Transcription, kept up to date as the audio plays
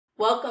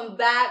Welcome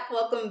back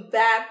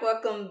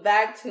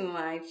to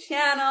my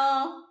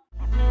channel.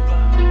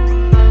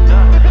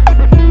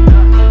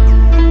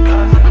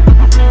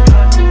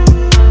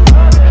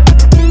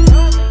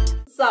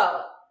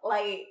 So,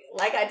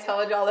 like I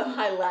told y'all in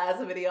my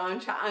last video,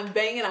 I'm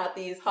banging out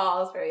these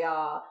hauls for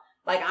y'all.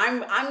 Like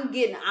I'm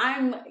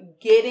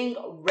getting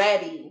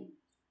ready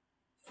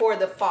for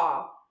the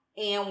fall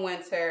and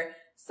winter.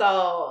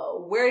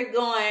 So we're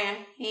going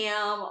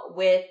ham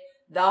with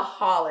the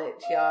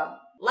haulage, y'all.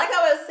 Like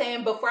I was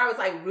saying before, I was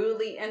like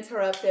rudely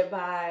interrupted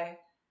by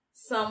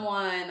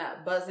someone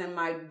buzzing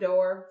my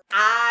door.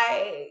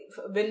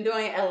 I've been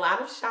doing a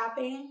lot of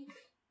shopping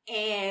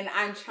and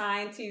I'm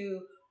trying to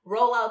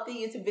roll out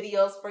these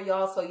videos for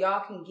y'all so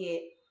y'all can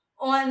get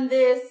on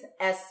this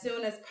as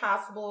soon as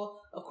possible.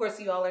 Of course,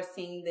 you all are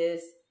seeing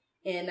this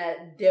in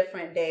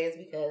different days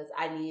because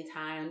I need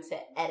time to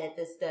edit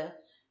this stuff.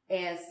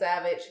 And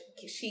Savage,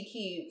 she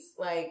keeps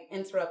like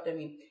interrupting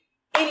me.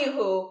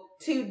 Anywho,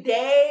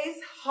 today's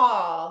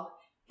haul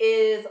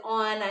is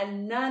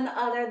on none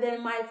other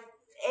than my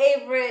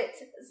favorite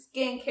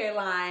skincare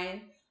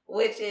line,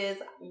 which is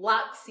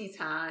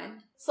L'Occitane.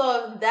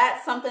 So if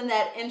that's something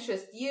that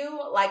interests you,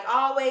 like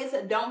always,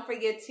 don't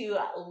forget to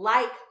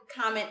like,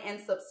 comment, and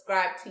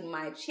subscribe to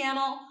my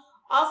channel.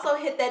 Also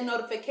hit that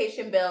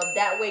notification bell.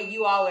 That way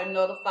you all are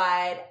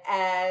notified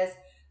as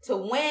to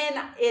when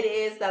it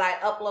is that I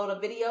upload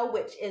a video,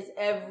 which is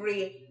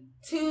every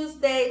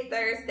Tuesday,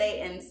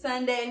 Thursday, and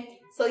Sunday.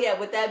 So yeah,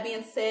 with that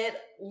being said,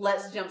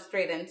 let's jump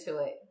straight into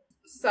it.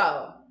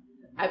 So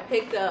I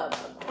picked up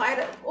quite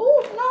a,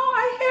 oh no,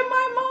 I hit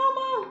my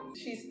mama.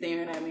 She's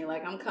staring at me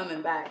like I'm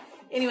coming back.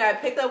 Anyway, I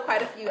picked up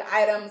quite a few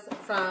items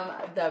from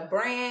the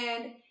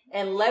brand.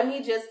 And let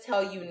me just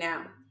tell you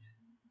now,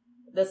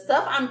 the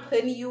stuff I'm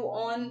putting you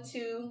on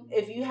to,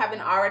 if you haven't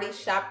already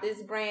shopped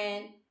this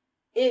brand,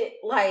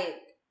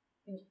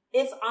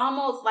 it's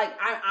almost like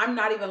I'm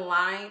not even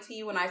lying to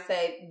you when I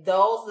say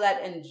those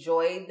that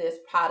enjoy this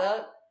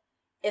product,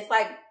 it's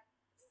like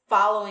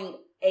following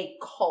a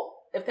cult,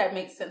 if that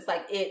makes sense.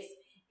 Like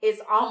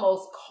it's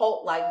almost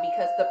cult-like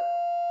because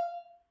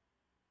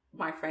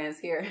my friend's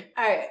here.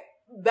 All right,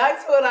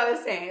 back to what I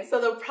was saying.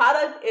 So the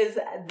product is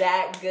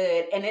that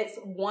good, and it's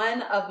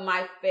one of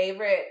my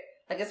favorite,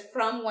 like it's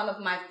from one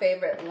of my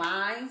favorite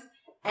lines,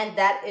 and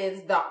that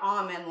is the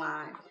almond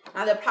line.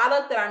 Now the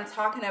product that I'm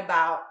talking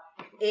about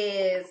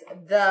is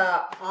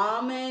the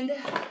almond,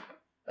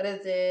 what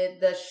is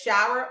it? The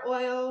shower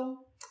oil.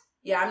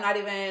 Yeah, I'm not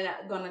even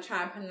going to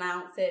try and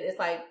pronounce it. It's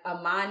like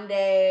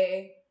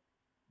Amande.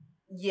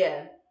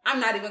 Yeah, I'm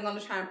not even going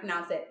to try and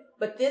pronounce it.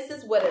 But this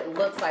is what it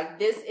looks like.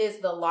 This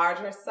is the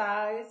larger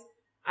size.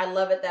 I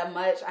love it that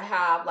much. I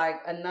have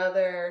like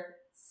another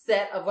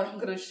set of what I'm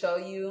going to show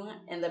you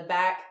in the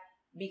back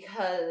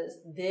because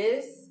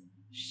this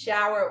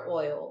shower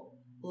oil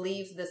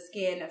leaves the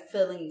skin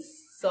feeling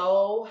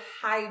so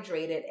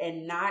hydrated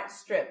and not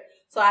stripped.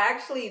 So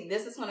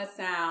this is going to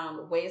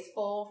sound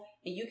wasteful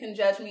and you can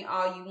judge me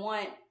all you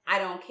want. I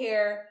don't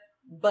care.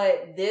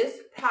 But this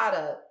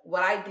product,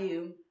 what I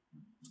do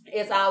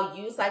is I'll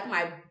use like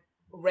my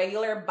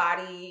regular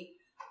body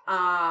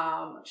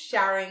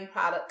showering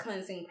product,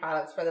 cleansing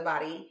products for the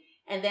body.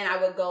 And then I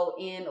would go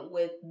in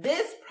with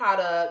this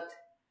product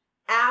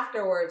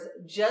afterwards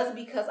just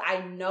because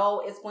I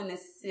know it's going to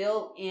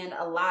seal in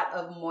a lot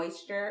of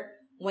moisture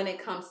when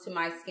it comes to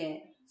my skin.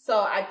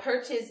 So I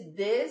purchased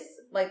this,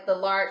 like the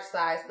large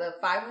size, the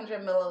 500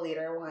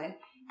 milliliter one,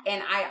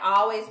 and I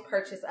always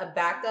purchase a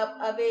backup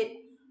of it.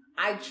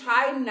 I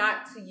try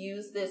not to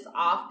use this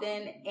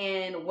often,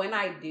 and when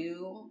I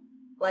do,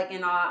 like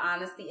in all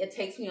honesty, it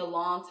takes me a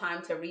long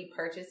time to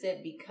repurchase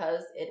it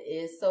because it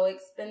is so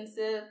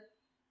expensive.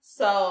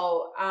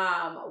 So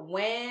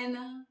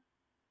when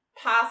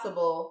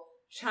possible,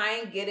 try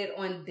and get it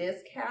on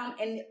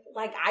discount. And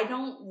like I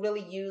don't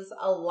really use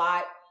a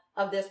lot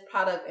of this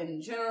product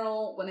in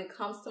general when it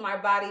comes to my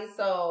body.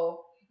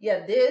 So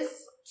yeah,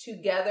 this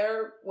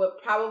together would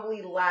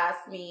probably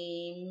last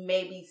me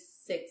maybe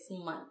 6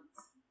 months.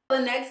 The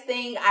next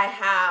thing I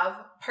have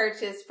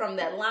purchased from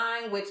that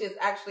line, which is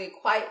actually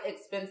quite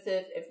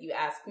expensive if you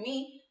ask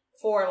me,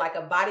 for like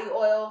a body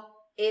oil,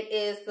 it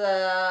is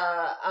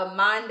the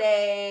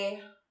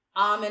Amande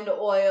almond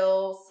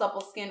oil,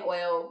 supple skin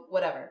oil,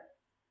 whatever.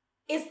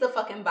 It's the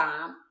fucking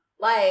bomb.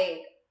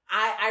 Like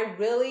I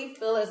really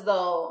feel as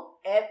though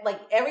like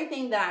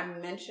everything that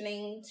I'm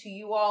mentioning to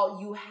you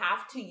all, you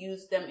have to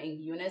use them in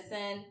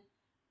unison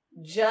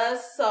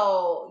just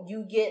so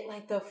you get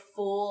like the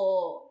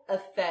full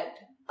effect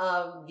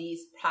of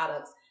these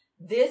products.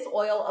 This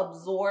oil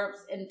absorbs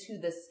into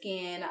the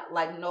skin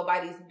like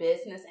nobody's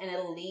business, and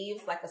it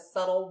leaves like a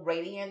subtle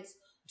radiance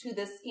to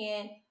the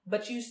skin,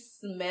 but you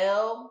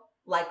smell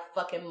like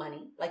fucking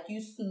money. Like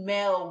you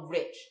smell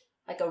rich,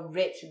 like a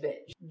rich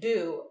bitch.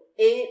 Dude,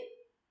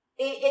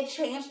 it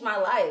changed my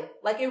life.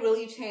 Like it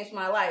really changed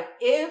my life.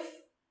 If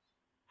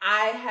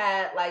I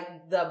had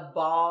like the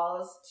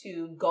balls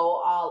to go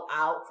all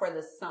out for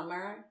the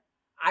summer,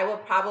 I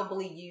would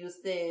probably use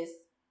this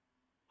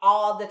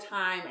all the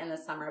time in the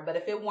summer. But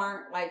if it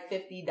weren't like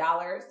 $50,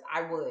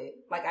 I would.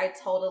 Like, I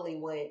totally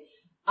would.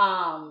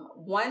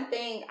 One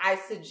thing I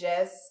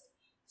suggest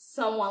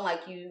someone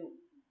like you,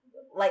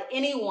 like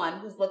anyone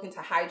who's looking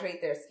to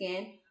hydrate their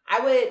skin, I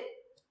would,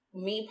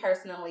 me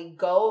personally,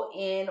 go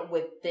in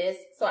with this.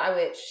 So I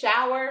would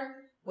shower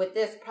with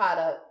this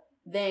product,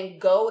 then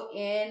go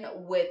in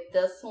with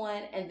this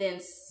one, and then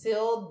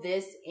seal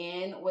this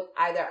in with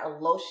either a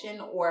lotion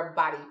or a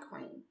body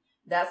cream.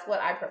 That's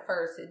what I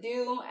prefer to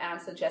do, and I'm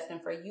suggesting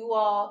for you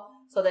all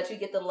so that you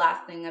get the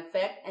lasting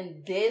effect.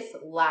 And this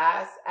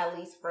lasts, at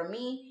least for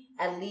me,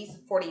 at least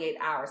 48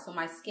 hours. So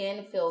my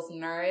skin feels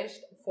nourished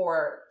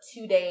for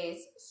 2 days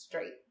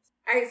straight.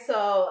 All right,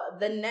 so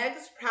the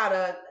next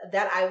product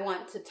that I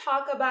want to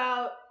talk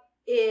about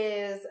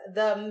is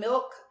the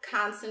Milk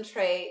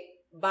Concentrate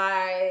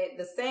by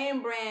the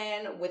same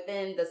brand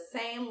within the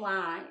same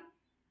line.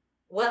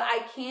 What I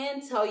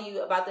can tell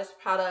you about this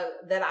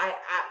product that I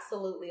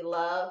absolutely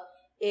love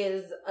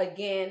is,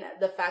 again,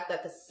 the fact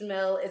that the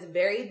smell is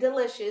very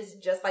delicious,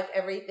 just like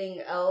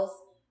everything else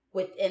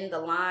within the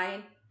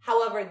line.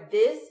 However,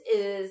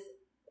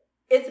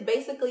 it's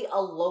basically a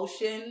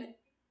lotion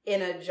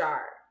in a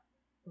jar,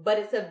 but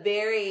it's a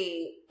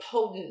very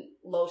potent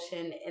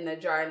lotion in a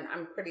jar. And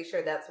I'm pretty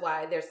sure that's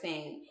why they're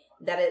saying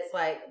that it's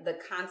like the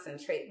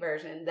concentrate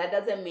version. That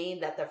doesn't mean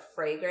that the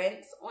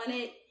fragrance on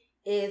it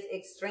is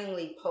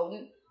extremely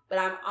potent, but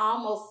I'm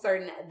almost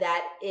certain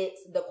that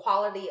it's the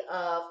quality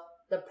of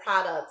the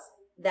products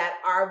that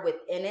are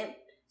within it.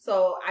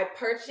 So I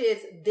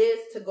purchased this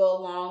to go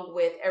along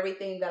with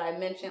everything that I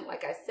mentioned.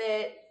 Like I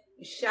said,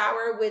 you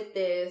shower with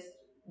this,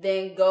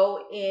 then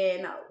go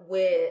in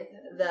with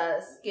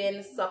the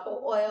Skin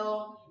Supple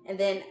Oil, and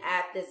then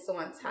add this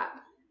on top.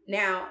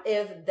 Now,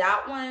 if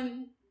that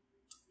one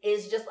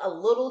is just a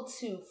little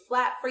too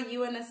flat for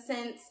you in a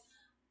sense,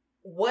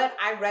 what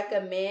I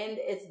recommend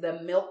is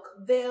the Milk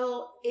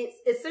Veil. It's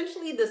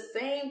essentially the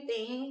same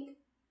thing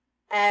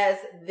as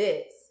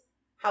this.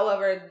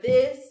 However,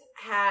 this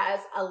has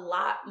a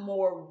lot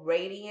more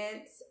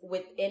radiance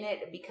within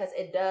it because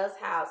it does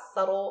have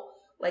subtle,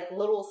 like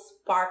little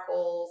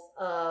sparkles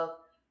of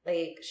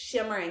like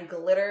shimmer and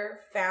glitter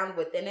found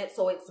within it.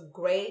 So it's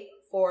great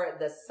for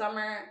the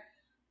summer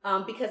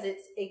because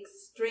it's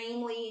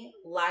extremely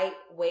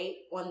lightweight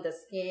on the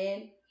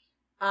skin.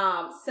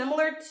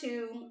 Similar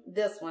to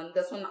this one.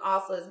 This one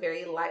also is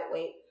very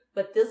lightweight,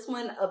 but this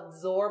one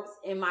absorbs,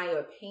 in my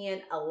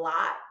opinion, a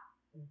lot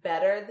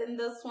better than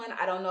this one.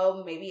 I don't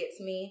know, maybe it's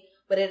me,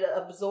 but it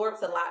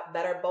absorbs a lot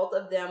better. Both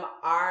of them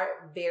are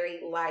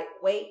very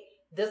lightweight.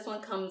 This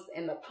one comes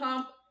in the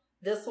pump.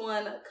 This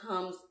one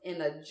comes in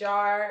a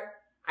jar.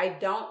 I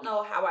don't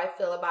know how I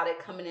feel about it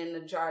coming in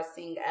a jar,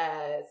 seeing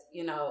as,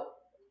 you know,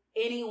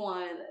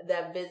 anyone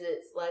that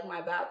visits like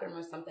my bathroom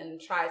or something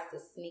and tries to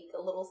sneak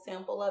a little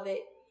sample of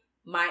it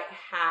might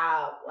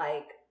have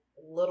like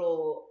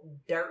little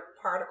dirt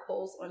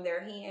particles on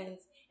their hands,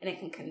 and it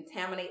can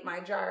contaminate my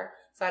jar.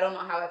 So I don't know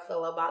how I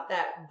feel about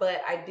that,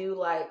 but I do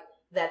like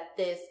that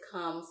this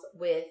comes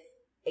with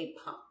a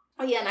pump.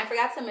 Oh yeah, and I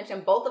forgot to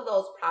mention, both of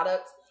those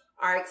products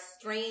are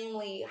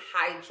extremely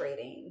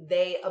hydrating.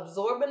 They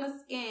absorb in the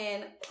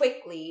skin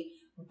quickly,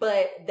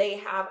 but they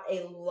have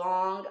a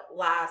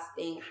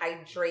long-lasting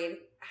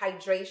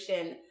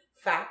hydration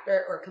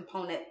factor or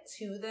component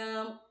to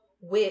them,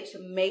 which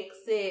makes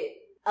it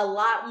a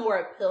lot more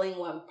appealing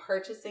when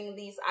purchasing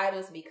these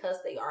items because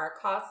they are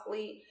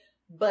costly.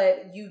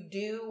 But you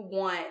do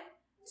want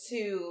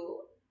to,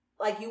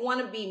 like, you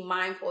want to be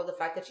mindful of the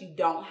fact that you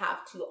don't have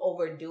to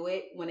overdo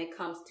it when it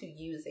comes to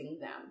using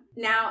them.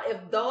 Now,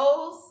 if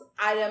those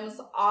items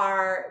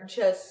are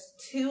just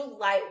too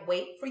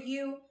lightweight for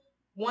you,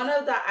 one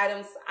of the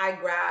items I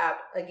grabbed,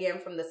 again,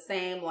 from the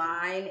same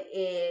line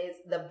is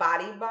the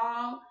Body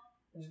Balm.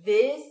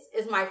 This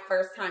is my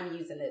first time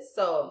using this.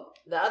 So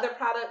the other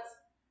products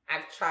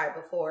I've tried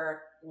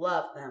before,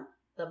 love them.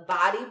 The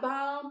Body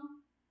Balm,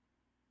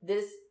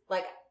 this,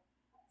 like,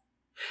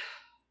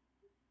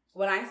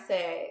 when I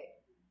say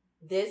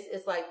this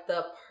is like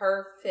the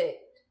perfect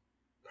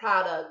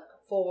product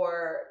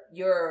for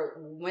your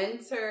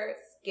winter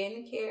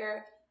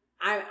skincare,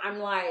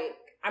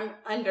 I'm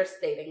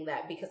understating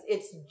that because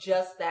it's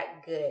just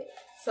that good.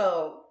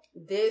 So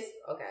this,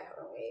 okay,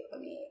 hold on, wait, let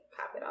me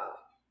pop it off.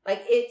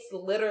 Like, it's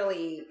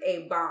literally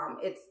a balm.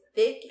 It's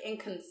thick in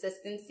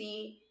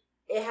consistency.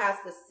 It has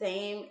the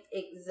same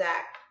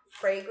exact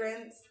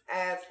fragrance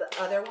as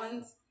the other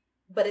ones,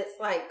 but it's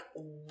like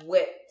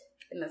whipped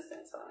in a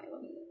sense.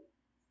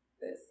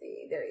 Let's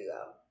see, there you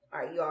go.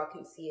 All right, you all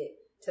can see it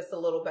just a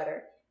little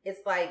better.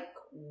 It's like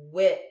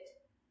whipped,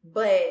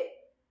 but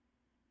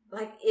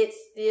like it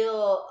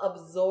still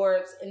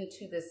absorbs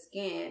into the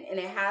skin, and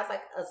it has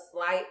like a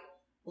slight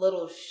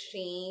little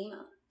sheen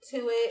to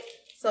it,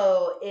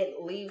 so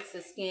it leaves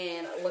the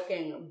skin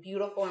looking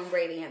beautiful and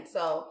radiant.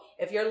 So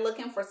if you're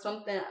looking for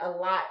something a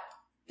lot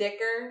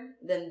thicker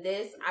than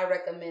this, I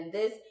recommend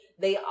this.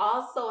 They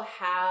also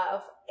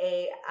have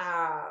a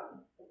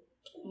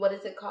what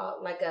is it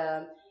called, like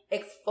a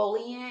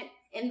exfoliant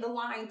in the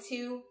line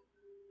too.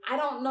 I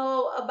don't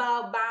know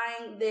about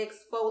buying the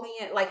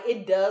exfoliant. Like,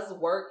 it does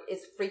work.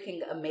 It's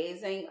freaking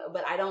amazing.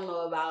 But I don't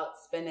know about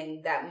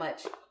spending that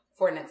much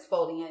for an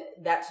exfoliant.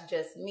 That's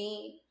just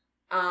me.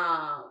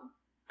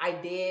 I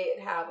did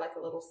have like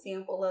a little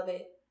sample of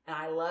it and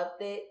I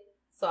loved it.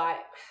 So I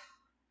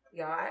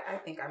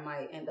think I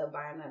might end up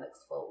buying an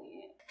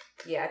exfoliant.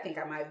 Yeah, I think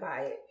I might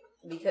buy it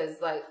because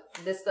like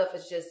this stuff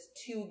is just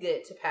too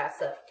good to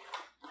pass up.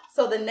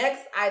 So the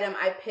next item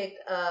I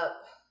picked up,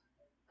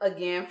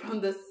 again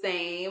from the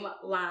same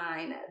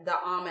line, the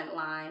almond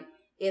line,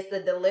 is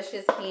the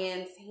Delicious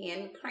Hands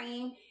hand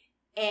cream.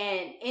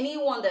 And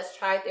anyone that's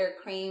tried their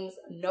creams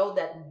know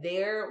that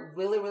they're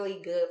really,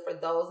 really good for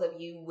those of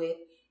you with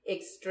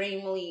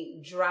extremely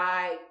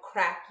dry,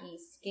 cracky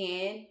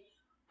skin.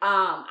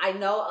 I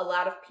know a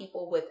lot of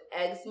people with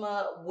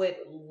eczema would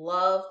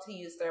love to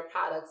use their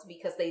products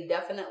because they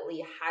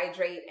definitely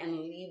hydrate and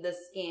leave the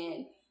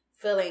skin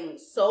feeling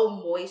so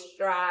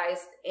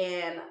moisturized.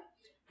 And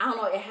I don't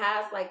know, it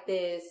has like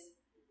this,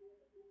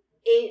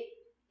 it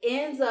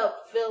ends up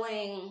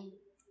feeling,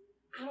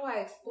 how do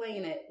I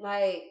explain it?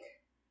 Like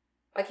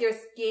your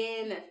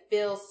skin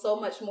feels so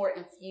much more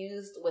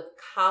infused with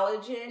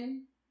collagen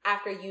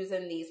after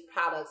using these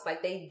products.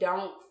 Like they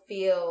don't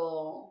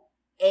feel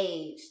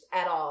aged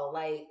at all.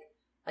 Like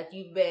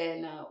you've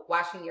been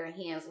washing your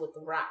hands with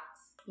rocks.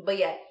 But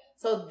yeah,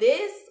 so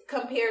this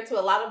compared to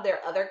a lot of their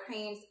other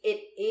creams,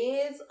 it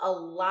is a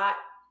lot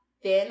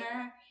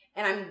thinner.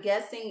 And I'm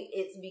guessing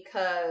it's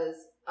because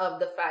of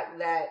the fact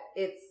that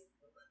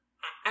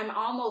I'm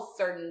almost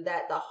certain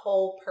that the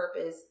whole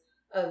purpose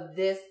of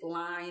this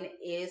line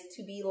is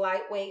to be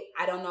lightweight.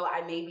 I don't know,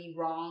 I may be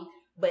wrong,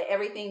 but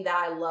everything that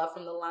I love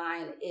from the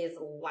line is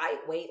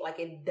lightweight. Like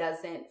it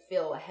doesn't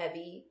feel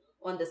heavy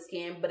on the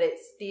skin, but it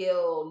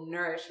still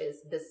nourishes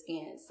the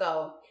skin.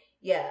 So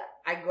yeah,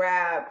 I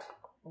grabbed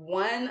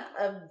one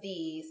of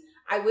these.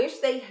 I wish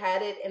they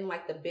had it in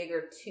like the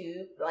bigger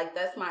tube. Like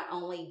that's my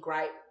only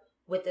gripe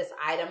with this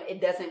item. It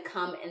doesn't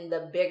come in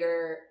the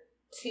bigger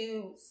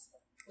tubes.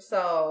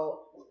 So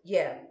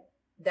yeah,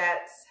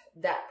 that's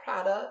that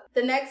product.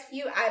 The next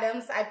few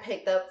items I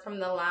picked up from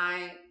the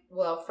line,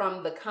 well,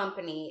 from the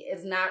company,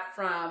 is not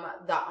from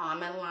the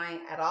almond line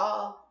at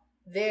all.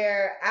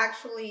 They're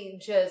actually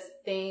just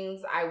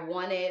things I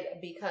wanted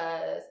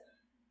because,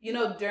 you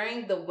know,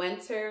 during the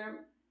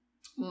winter,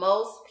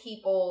 most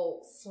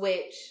people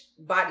switch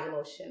body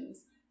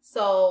lotions.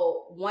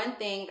 So one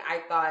thing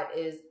I thought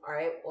is, all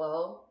right,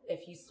 well,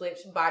 if you switch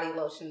body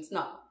lotions,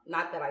 no,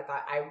 not that I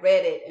thought, I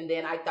read it and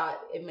then I thought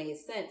it made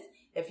sense.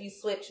 If you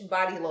switch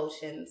body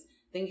lotions,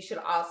 then you should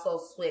also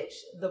switch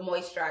the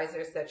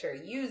moisturizers that you're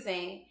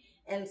using.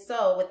 And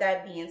so with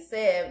that being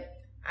said,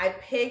 I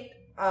picked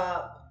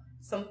up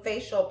some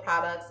facial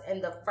products,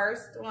 and the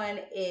first one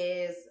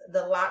is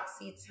the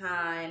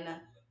L'Occitane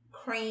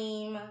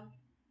cream,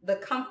 the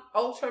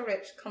Ultra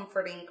Rich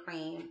Comforting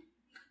Cream.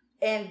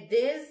 And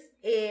this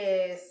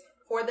is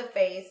for the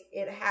face.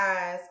 It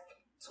has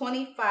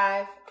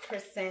 25%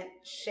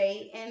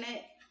 shea in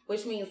it,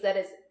 which means that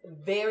it's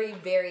very,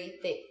 very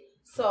thick.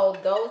 So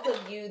those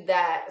of you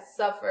that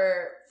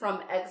suffer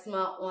from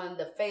eczema on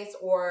the face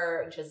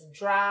or just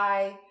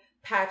dry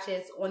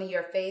patches on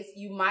your face,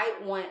 you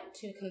might want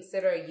to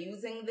consider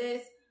using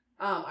this.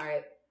 All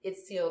right,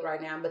 it's sealed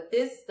right now, but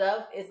this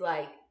stuff is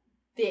like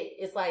thick.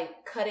 It's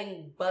like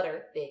cutting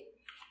butter thick,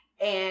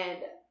 and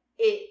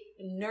it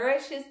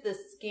nourishes the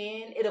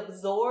skin. It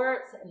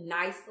absorbs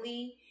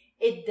nicely.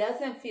 It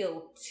doesn't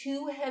feel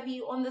too heavy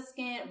on the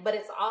skin, but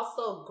it's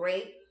also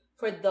great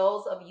for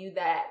those of you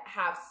that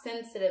have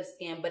sensitive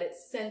skin, but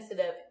it's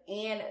sensitive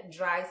and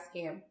dry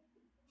skin.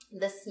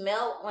 The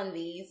smell on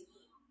these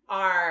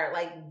are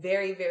like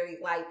very, very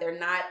light. They're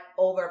not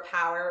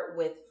overpowered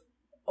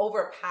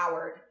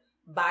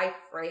by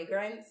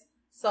fragrance.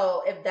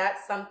 So if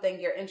that's something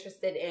you're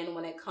interested in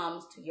when it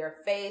comes to your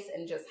face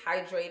and just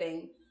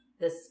hydrating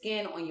the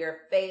skin on your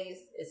face,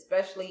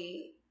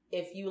 especially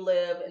if you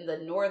live in the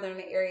northern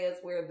areas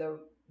where the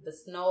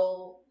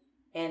snow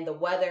and the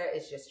weather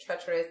is just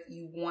treacherous,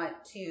 you want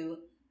to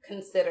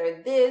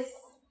consider this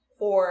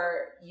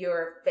for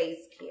your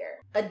face care.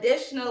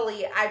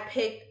 Additionally, I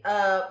picked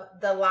up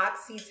the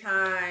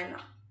L'Occitane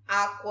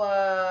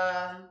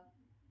Aqua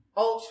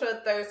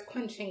Ultra Thirst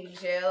Quenching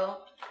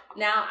Gel.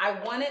 Now,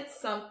 I wanted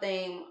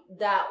something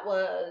that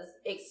was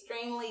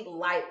extremely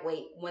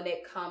lightweight when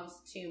it comes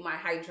to my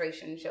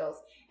hydration gels.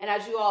 And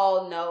as you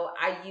all know,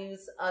 I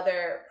use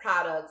other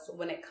products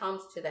when it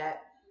comes to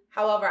that.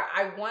 However,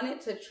 I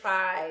wanted to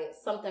try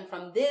something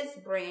from this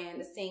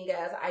brand, seeing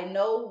as I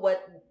know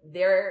what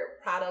their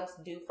products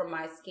do for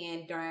my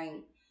skin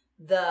during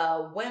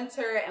the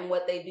winter and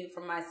what they do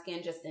for my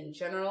skin just in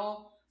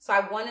general. So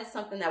I wanted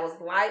something that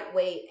was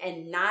lightweight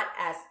and not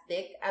as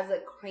thick as a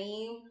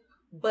cream,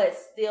 but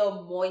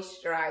still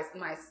moisturized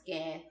my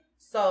skin.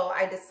 So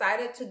I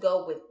decided to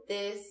go with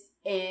this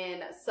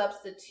in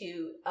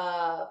substitute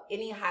of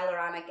any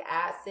hyaluronic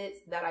acids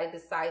that I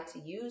decide to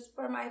use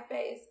for my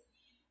face.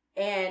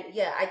 And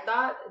yeah, I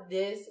thought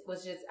this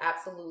was just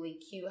absolutely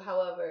cute.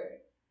 However,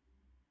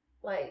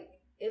 like,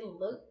 it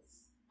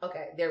looks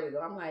Okay, there we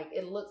go. I'm like,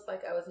 it looks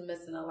like I was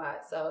missing a lot.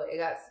 So it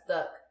got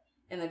stuck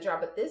in the jar.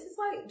 But this is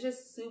like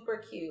just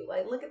super cute.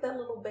 Like, look at that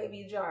little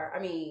baby jar. I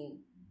mean,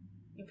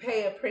 you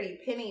pay a pretty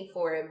penny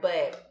for it,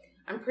 but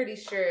I'm pretty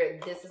sure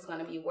this is going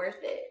to be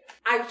worth it.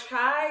 I've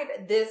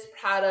tried this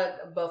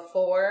product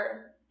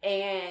before,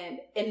 and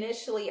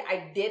initially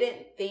I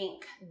didn't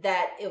think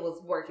that it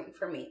was working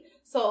for me.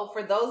 So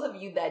for those of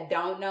you that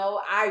don't know,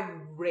 I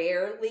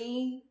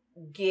rarely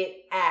get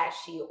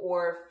ashy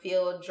or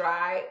feel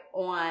dry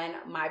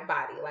on my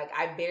body. Like,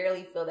 I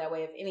barely feel that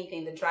way. If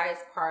anything, the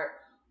driest part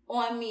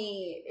on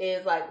me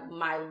is like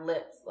my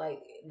lips. Like,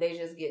 they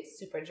just get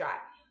super dry.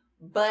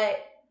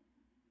 But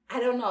I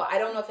don't know. I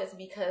don't know if it's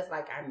because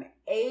like I'm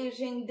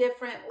aging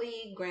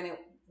differently. Granted,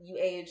 you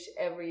age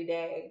every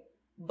day,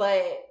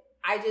 but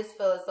I just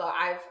feel as though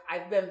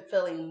I've been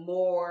feeling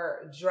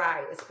more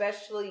dry,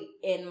 especially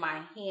in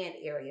my hand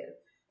area.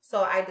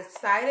 So I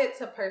decided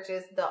to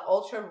purchase the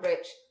Ultra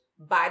Rich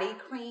Body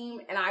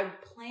Cream, and I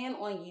plan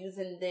on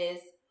using this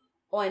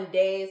on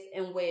days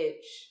in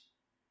which,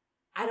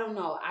 I don't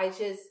know,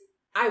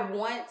 I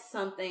want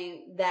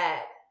something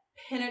that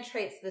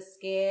penetrates the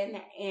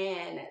skin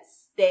and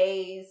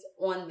stays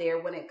on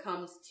there when it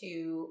comes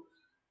to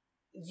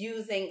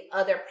using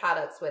other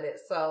products with it.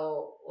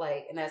 So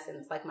like, in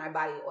essence, like my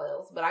body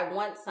oils, but I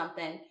want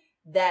something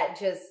that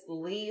just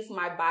leaves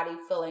my body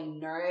feeling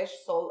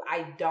nourished so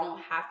I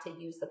don't have to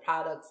use the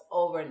products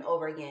over and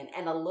over again.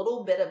 And a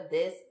little bit of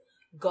this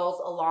goes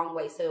a long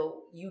way.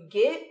 So you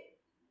get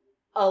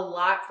a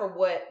lot for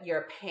what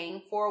you're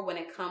paying for when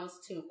it comes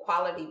to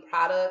quality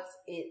products.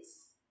 It's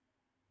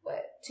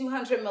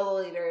 200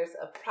 milliliters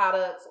of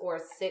products,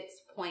 or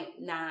 6.9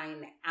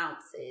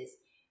 ounces.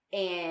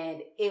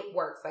 And it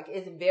works. Like,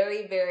 it's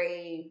very,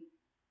 very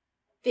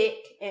thick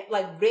and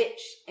like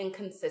rich in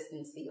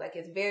consistency. Like,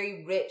 it's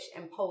very rich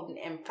and potent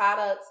in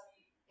products.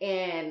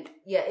 And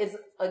yeah, it's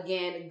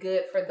again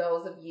good for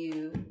those of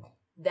you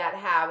that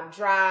have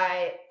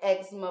dry,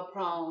 eczema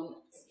prone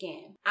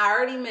skin. I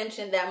already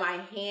mentioned that my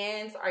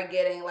hands are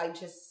getting like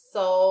just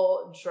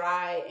so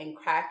dry and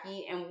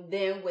cracky. And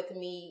then with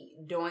me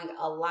doing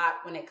a lot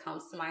when it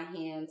comes to my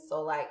hands,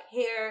 so like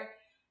hair,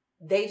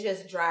 they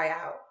just dry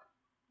out.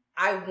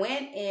 I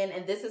went in,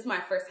 and this is my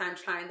first time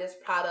trying this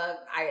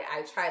product.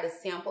 I tried a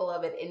sample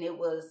of it, and it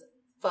was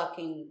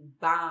fucking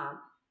bomb.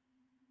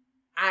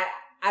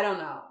 I don't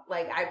know.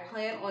 Like, I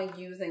plan on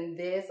using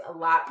this a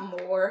lot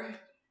more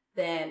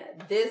than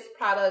this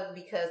product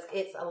because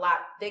it's a lot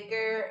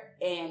thicker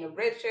and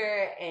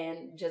richer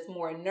and just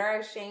more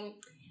nourishing.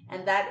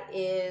 And that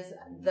is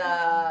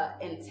the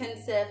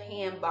Intensive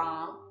Hand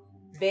Balm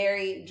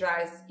Very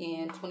Dry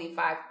Skin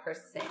 25%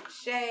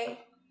 Shea.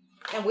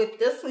 And with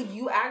this one,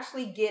 you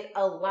actually get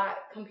a lot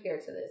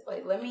compared to this.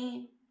 Like, let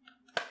me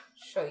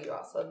show you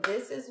all. So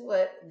this is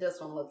what this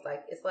one looks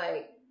like. It's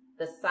like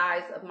the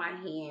size of my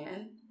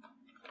hand.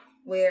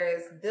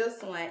 Whereas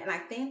this one, and I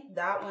think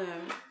that one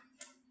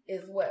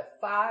is what,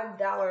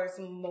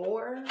 $5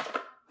 more.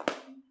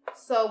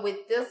 So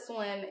with this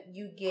one,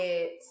 you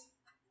get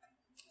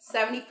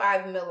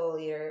 75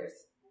 milliliters.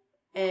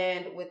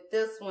 And with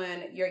this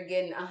one, you're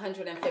getting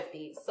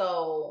 150.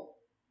 So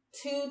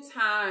 2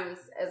 times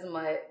as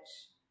much,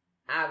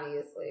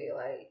 obviously.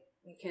 Like,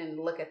 you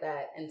can look at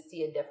that and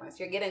see a difference.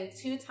 You're getting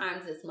 2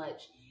 times as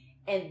much.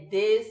 And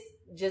this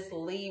just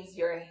leaves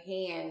your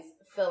hands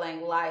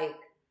feeling like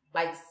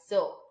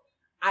silk.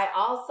 I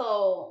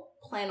also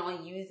plan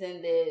on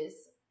using this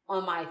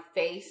on my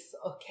face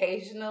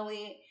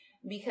occasionally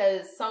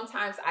because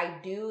sometimes I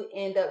do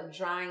end up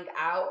drying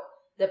out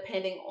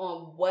depending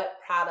on what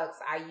products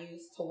I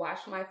use to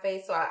wash my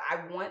face. So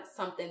I want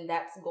something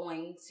that's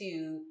going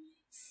to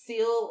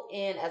seal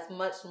in as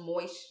much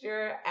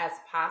moisture as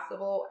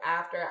possible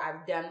after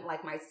I've done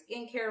like my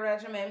skincare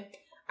regimen.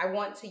 I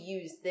want to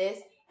use this.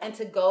 And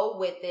to go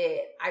with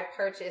it, I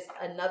purchased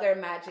another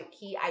magic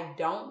key. I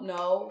don't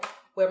know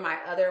where my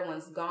other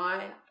one's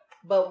gone,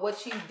 but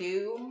what you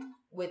do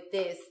with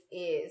this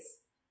is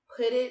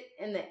put it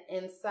in the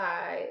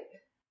inside,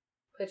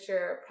 put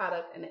your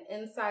product in the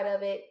inside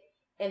of it,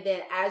 and then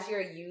as you're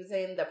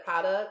using the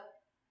product,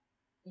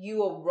 you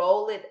will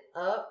roll it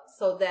up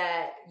so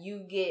that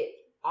you get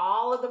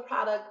all of the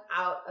product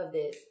out of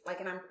this. Like,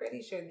 and I'm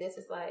pretty sure this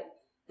is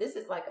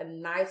like a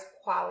nice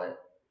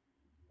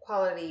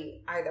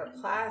quality either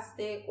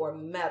plastic or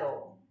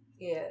metal.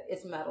 Yeah,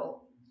 it's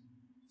metal.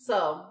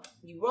 So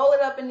you roll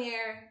it up in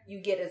there,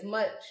 you get as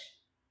much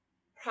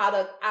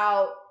product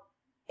out,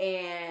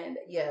 and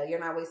yeah, you're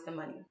not wasting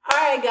money. All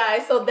right,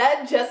 guys, so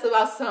that just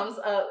about sums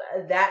up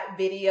that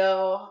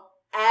video.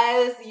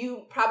 As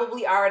you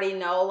probably already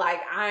know,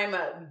 like, I'm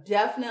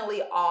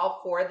definitely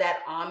all for that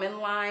almond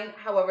line.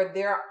 However,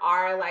 there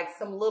are like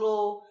some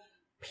little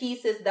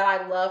pieces that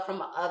I love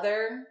from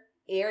other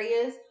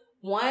areas.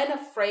 One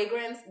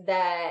fragrance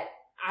that,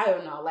 I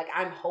don't know, like,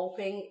 I'm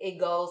hoping it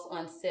goes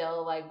on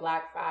sale like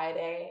Black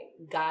Friday,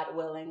 God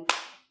willing,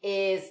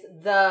 is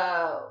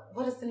the,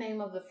 what is the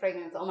name of the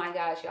fragrance? Oh my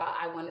gosh, y'all,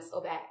 I want it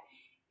so bad.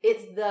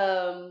 It's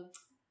the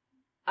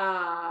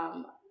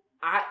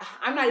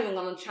I'm not even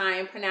going to try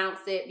and pronounce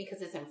it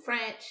because it's in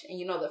French. And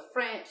you know the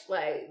French,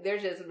 like, they're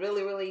just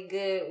really, really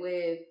good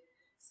with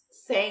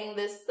saying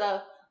this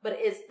stuff. But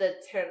it's the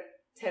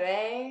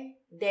Terre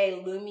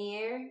de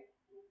Lumiere.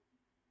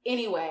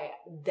 Anyway,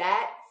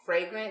 that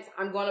fragrance,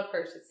 I'm going to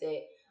purchase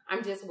it.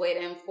 I'm just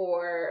waiting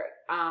for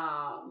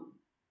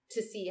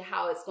to see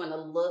how it's going to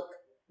look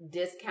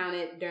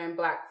discounted during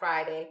Black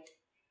Friday.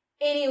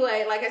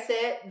 Anyway, like I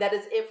said, that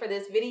is it for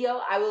this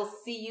video. I will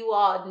see you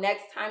all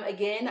next time.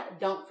 Again,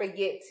 don't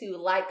forget to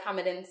like,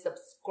 comment, and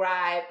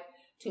subscribe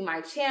to my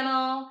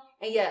channel.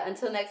 And yeah,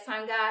 until next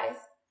time, guys.